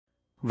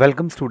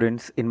Welcome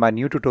students in my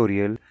new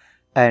tutorial,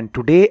 and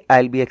today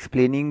I'll be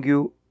explaining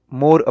you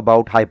more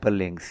about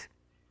hyperlinks.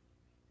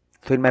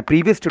 So in my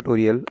previous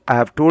tutorial I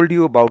have told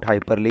you about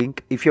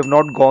hyperlink. If you have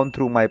not gone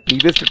through my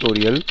previous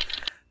tutorial,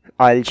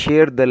 I'll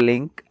share the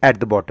link at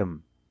the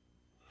bottom.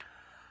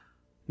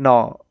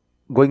 Now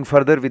going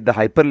further with the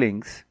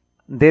hyperlinks,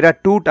 there are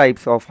two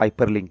types of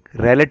hyperlink: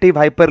 relative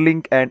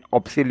hyperlink and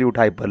absolute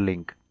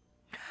hyperlink.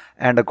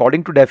 And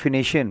according to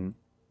definition,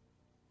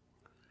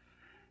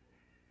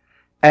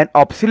 an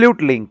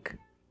absolute link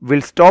will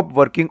stop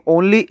working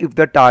only if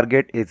the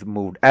target is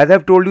moved. As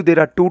I've told you, there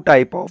are two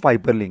types of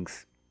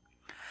hyperlinks.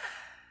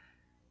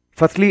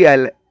 Firstly,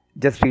 I'll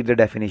just read the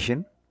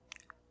definition.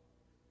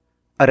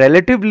 A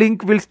relative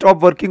link will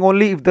stop working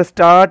only if the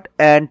start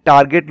and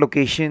target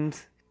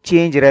locations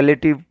change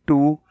relative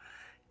to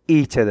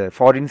each other.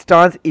 For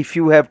instance, if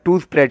you have two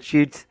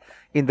spreadsheets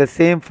in the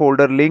same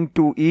folder linked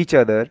to each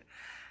other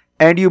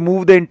and you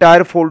move the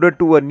entire folder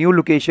to a new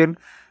location,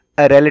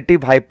 a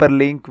relative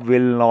hyperlink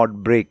will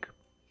not break.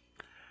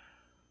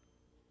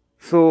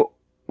 So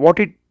what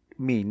it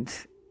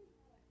means,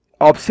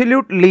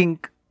 absolute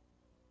link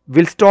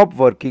will stop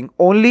working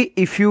only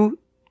if you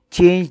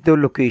change the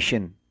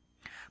location,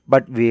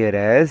 but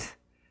whereas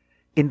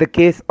in the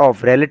case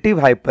of relative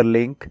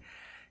hyperlink,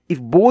 if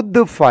both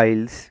the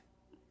files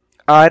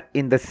are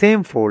in the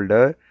same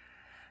folder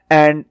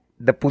and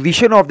the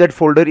position of that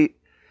folder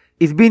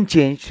is being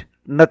changed,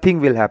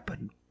 nothing will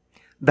happen.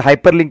 The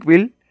hyperlink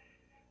will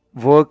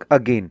work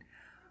again.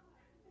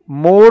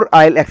 More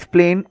I'll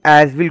explain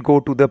as we'll go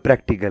to the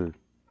practical.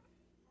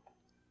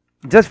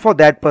 Just for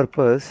that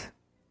purpose,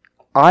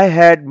 I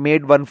had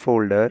made one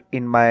folder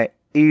in my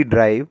E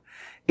drive.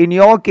 In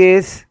your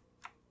case,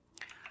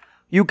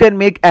 you can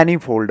make any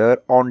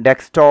folder on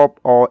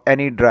desktop or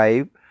any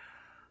drive.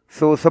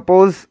 So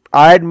suppose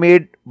I had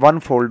made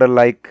one folder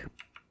like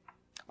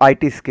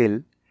IT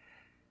skill,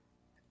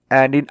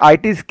 and in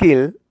IT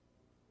skill,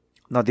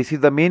 now this is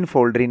the main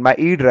folder in my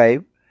E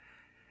drive,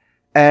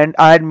 and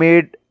I had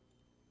made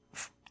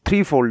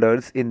three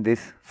folders in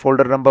this: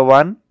 folder number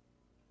 1,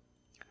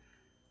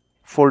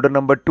 folder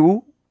number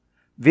 2,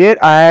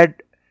 where I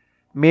had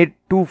made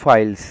two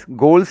files,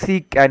 goal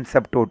seek and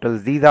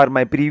subtotals. These are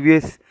my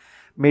previous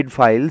made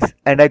files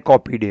and I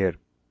copied here.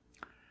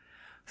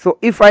 So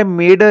if I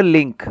made a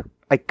link,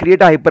 I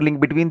create a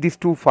hyperlink between these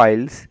two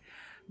files,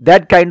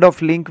 that kind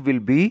of link will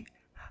be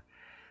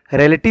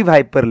relative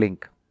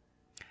hyperlink.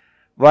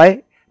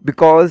 Why?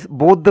 Because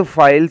both the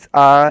files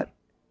are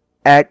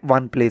at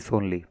one place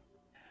only.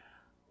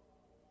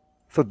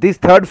 So this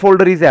third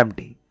folder is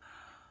empty.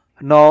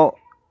 Now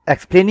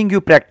explaining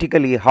you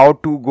practically how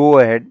to go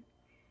ahead,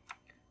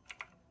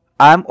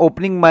 I am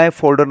opening my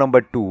folder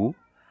number 2,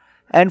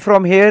 and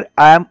from here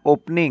I am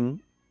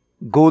opening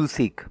goal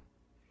seek.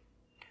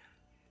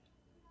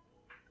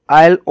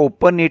 I'll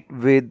open it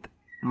with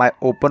my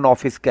open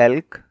office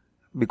calc,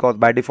 because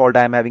by default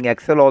I am having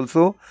Excel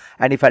also,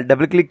 and if I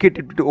double click it,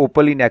 it will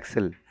open in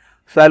Excel.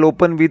 So I'll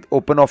open with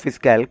open office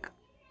calc.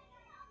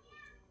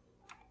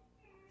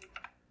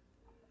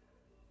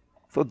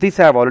 So this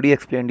I have already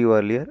explained you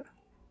earlier.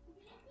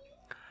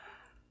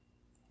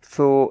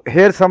 So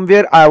here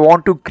somewhere I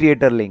want to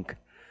create a link.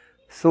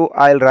 So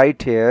I'll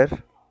write here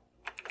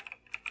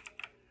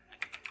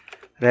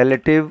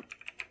relative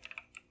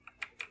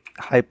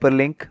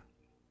hyperlink,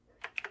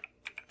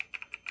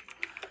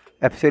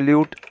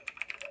 absolute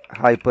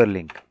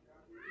hyperlink.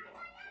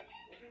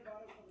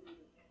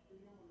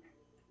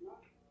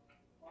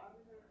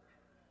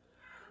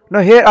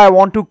 Now here I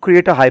want to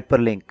create a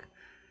hyperlink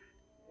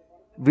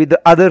with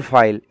the other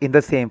file in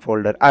the same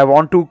folder. I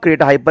want to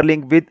create a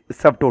hyperlink with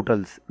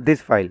subtotals,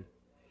 this file.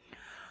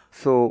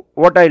 So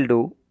what I'll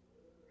do,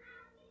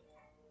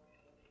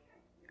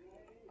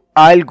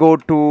 I'll go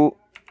to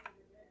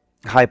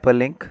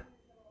hyperlink,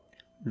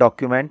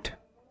 document,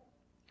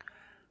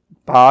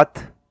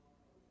 path.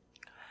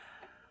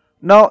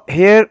 Now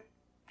here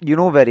you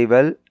know very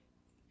well,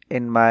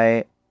 in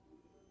my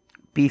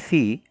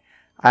PC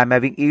I am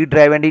having E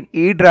drive, and in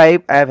E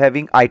drive I am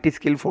having IT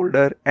skill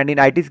folder, and in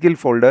IT skill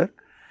folder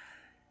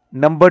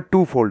number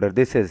 2 folder,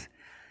 this is,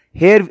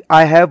 here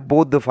I have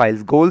both the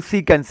files, goal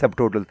seek and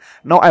subtotals.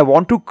 Now I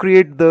want to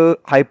create the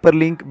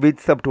hyperlink with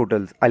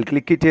subtotals. I'll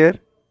click it here,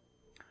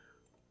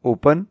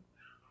 open,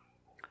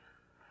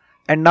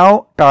 and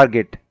now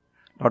target.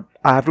 Now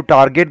I have to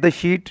target the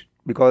sheet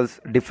because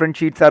different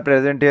sheets are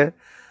present here.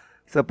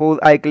 Suppose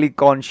I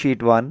click on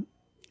sheet 1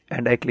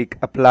 and I click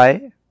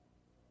apply,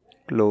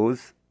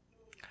 close,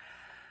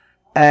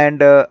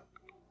 and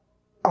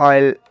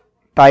I'll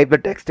type the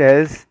text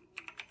as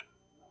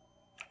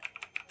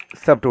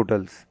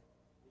subtotals,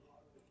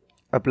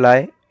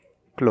 apply,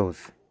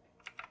 close.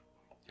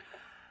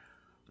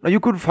 Now you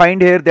could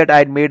find here that I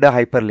had made a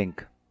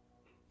hyperlink.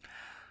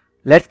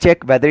 Let's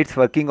check whether it's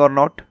working or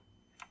not.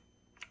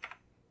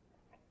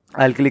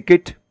 I'll click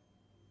it.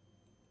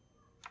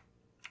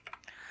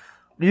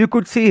 You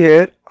could see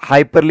here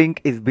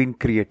hyperlink is being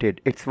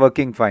created. It's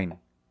working fine.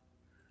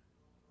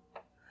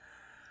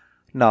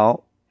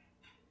 Now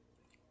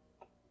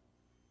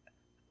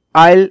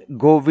I'll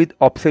go with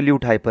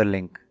absolute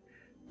hyperlink.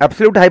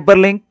 Absolute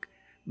hyperlink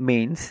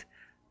means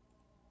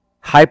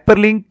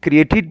hyperlink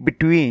created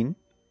between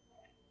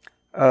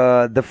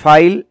the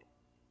file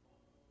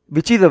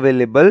which is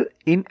available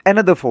in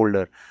another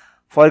folder.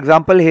 For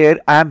example, here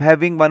I am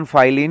having one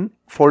file in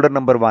folder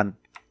number 1,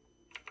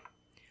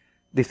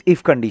 this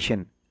if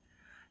condition,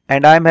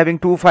 and I am having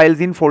 2 files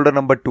in folder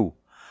number 2.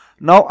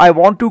 Now I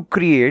want to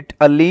create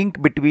a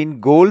link between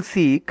goal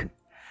seek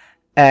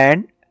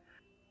and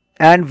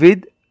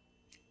with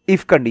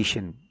if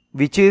condition,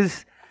 which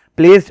is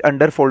placed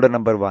under folder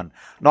number 1.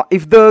 Now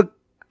if the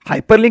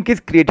hyperlink is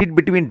created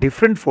between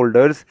different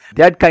folders,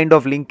 that kind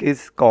of link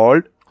is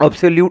called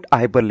absolute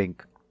hyperlink.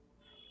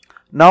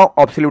 Now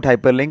absolute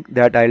hyperlink,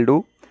 that I'll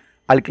do,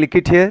 I'll click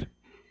it here,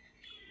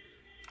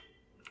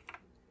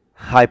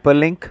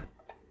 hyperlink,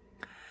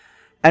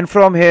 and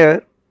from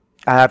here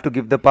I have to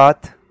give the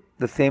path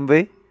the same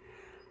way,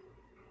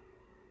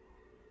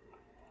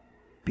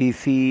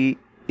 PC,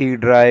 E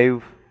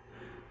drive,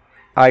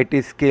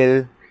 IT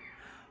skill,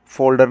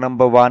 folder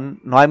number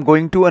 1. Now I'm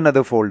going to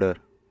another folder,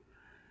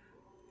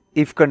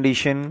 if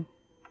condition,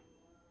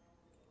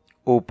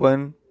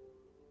 open.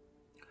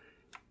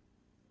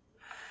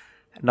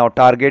 Now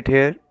target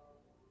here,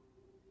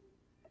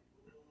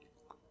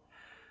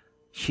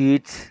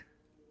 sheets,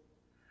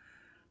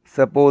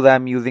 suppose I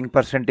am using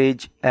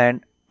percentage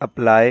and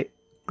apply,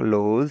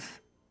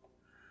 close,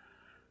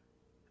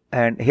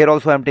 and here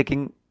also I am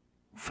taking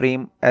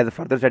frame as a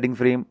further setting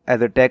frame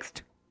as a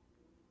text,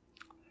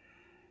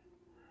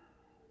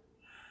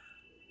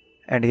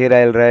 and here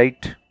I'll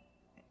write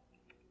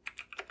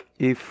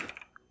if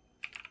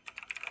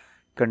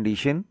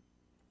condition,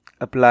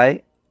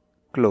 apply,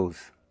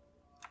 close.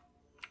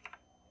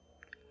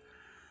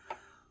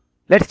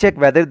 Let's check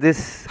whether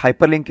this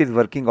hyperlink is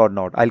working or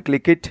not. I'll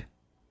click it.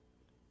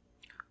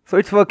 So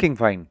it's working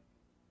fine.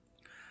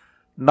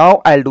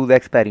 Now I'll do the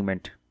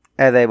experiment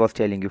as I was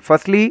telling you.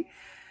 Firstly,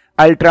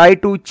 I'll try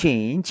to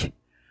change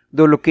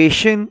the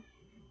location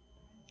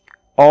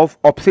of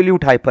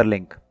absolute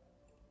hyperlink.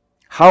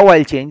 How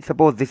I'll change?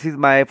 Suppose this is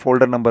my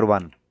folder number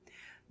 1.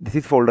 This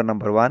is folder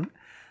number 1.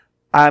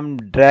 I'm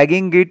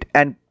dragging it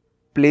and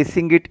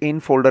placing it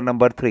in folder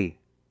number 3.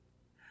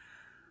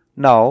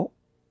 Now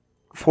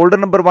folder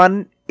number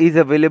 1 is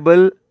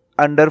available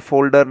under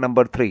folder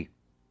number 3.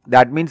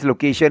 That means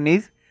location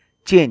is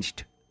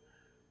changed.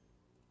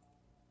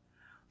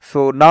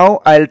 So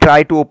now I'll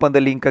try to open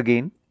the link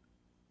again,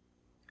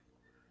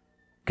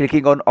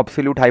 clicking on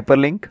absolute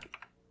hyperlink,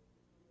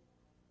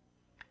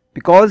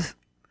 because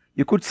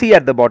you could see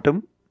at the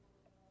bottom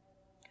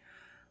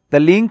the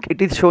link,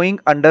 it is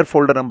showing under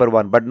folder number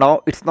 1, but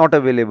now it's not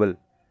available.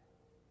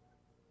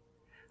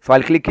 So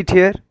I'll click it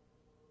here.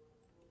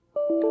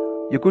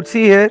 You could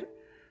see here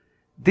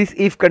this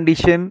if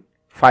condition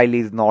file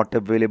is not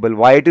available.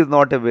 Why it is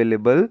not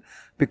available?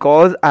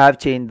 Because I have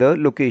changed the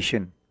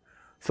location.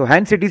 So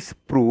hence it is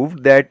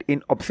proved that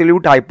in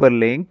absolute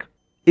hyperlink,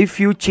 if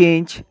you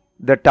change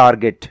the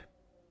target,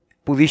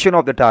 position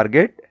of the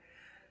target,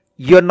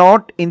 you're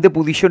not in the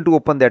position to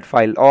open that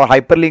file, or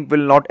hyperlink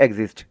will not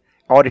exist,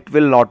 or it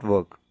will not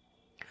work.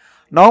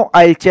 Now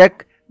I'll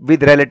check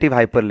with relative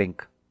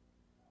hyperlink.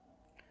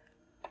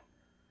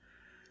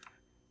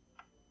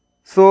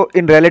 So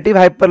in relative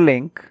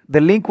hyperlink,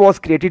 the link was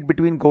created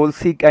between goal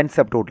seek and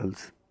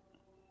subtotals.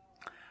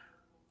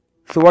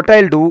 So what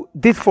I'll do,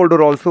 this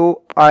folder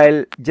also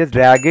I'll just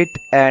drag it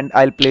and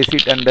I'll place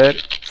it under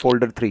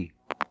folder 3.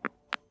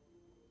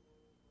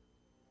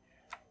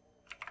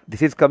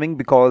 This is coming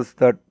because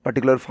that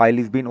particular file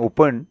is being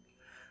opened.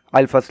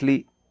 I'll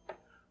firstly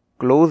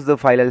close the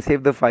file, I'll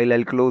save the file,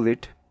 I'll close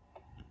it.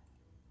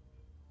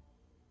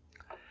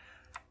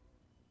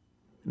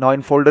 Now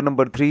in folder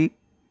number 3,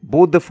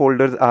 both the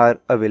folders are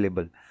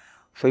available.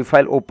 So if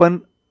I'll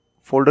open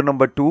folder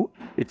number 2,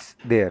 it's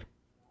there.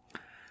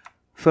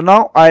 So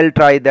now I'll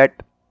try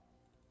that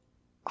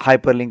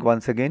hyperlink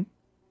once again.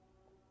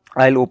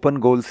 I'll open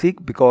goal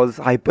seek because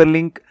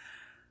hyperlink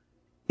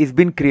is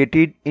been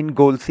created in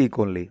goal seek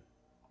only.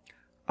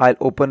 I'll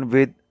open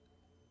with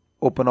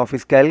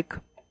OpenOffice Calc.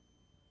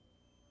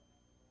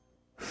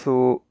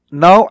 So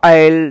now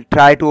I'll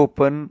try to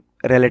open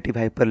relative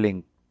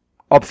hyperlink.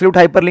 Absolute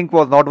hyperlink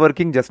was not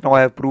working, just now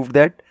I have proved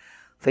that.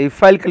 So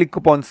if I'll click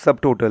upon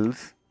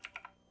subtotals,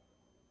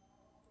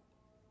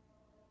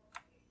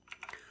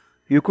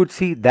 you could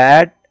see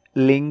that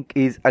link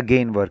is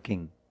again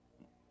working.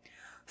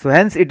 So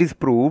hence it is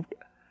proved,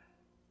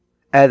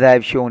 as I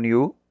have shown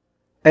you,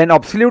 an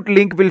absolute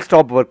link will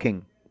stop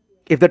working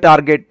if the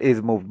target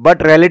is moved,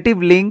 but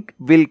relative link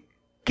will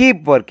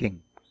keep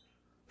working.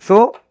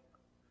 So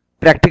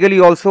practically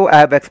also I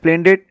have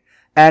explained it,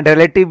 and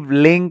relative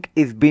link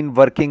is been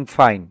working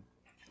fine,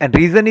 and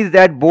reason is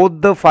that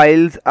both the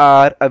files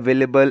are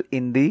available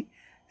in the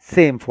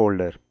same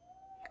folder.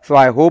 So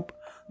I hope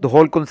the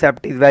whole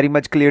concept is very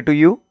much clear to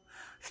you.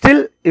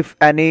 Still, if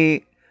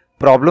any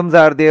problems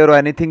are there or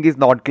anything is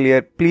not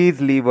clear,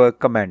 please leave a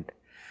comment.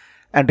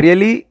 And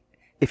really,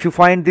 if you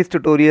find this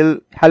tutorial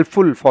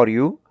helpful for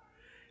you,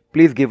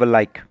 please give a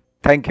like.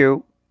 Thank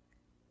you.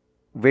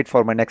 wait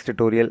for my next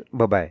tutorial.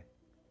 Bye bye.